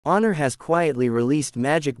Honor has quietly released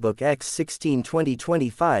MagicBook X 16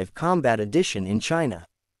 2025 Combat Edition in China.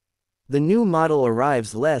 The new model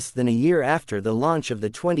arrives less than a year after the launch of the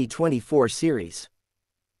 2024 series.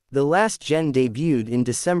 The last gen debuted in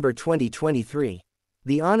December 2023.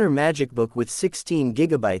 The Honor MagicBook with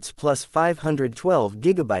 16GB plus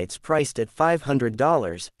 512GB priced at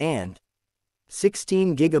 $500, and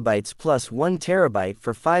 16GB plus 1TB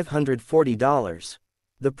for $540.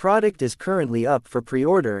 The product is currently up for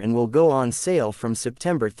pre-order and will go on sale from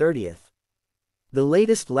September 30th. The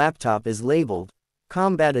latest laptop is labeled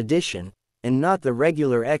Combat Edition, and not the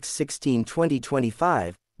regular X16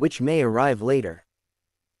 2025, which may arrive later.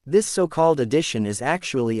 This so-called edition is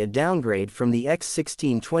actually a downgrade from the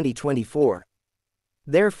X16 2024.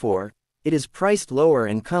 Therefore, it is priced lower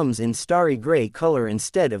and comes in starry gray color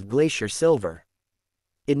instead of glacier silver.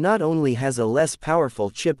 It not only has a less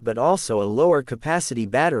powerful chip but also a lower capacity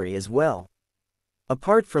battery as well.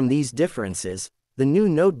 Apart from these differences, the new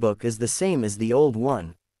notebook is the same as the old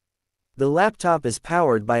one. The laptop is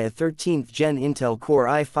powered by a 13th Gen Intel Core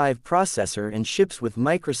i5 processor and ships with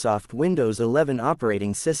Microsoft Windows 11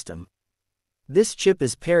 operating system. This chip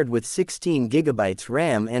is paired with 16GB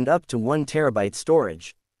RAM and up to 1TB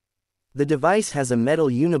storage. The device has a metal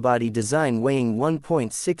unibody design weighing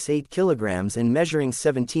 1.68 kg and measuring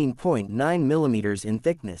 17.9 mm in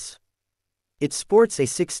thickness. It sports a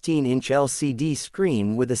 16-inch LCD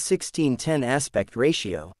screen with a 16:10 aspect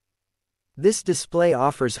ratio. This display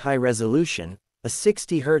offers high resolution, a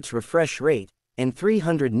 60 Hz refresh rate, and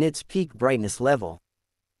 300 nits peak brightness level.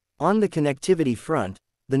 On the connectivity front,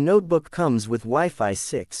 the notebook comes with Wi-Fi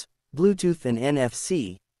 6, Bluetooth and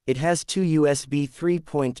NFC. It has two USB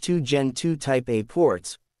 3.2 Gen 2 Type A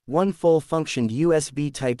ports, one full-functioned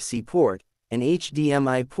USB Type-C port, an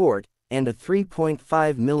HDMI port, and a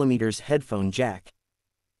 3.5mm headphone jack.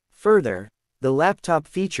 Further, the laptop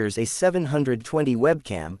features a 720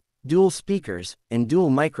 webcam, dual speakers, and dual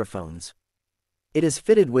microphones. It is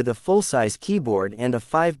fitted with a full-size keyboard and a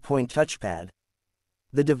 5-point touchpad.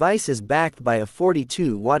 The device is backed by a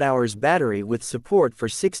 42 Wh battery with support for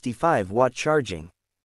 65 Watt charging.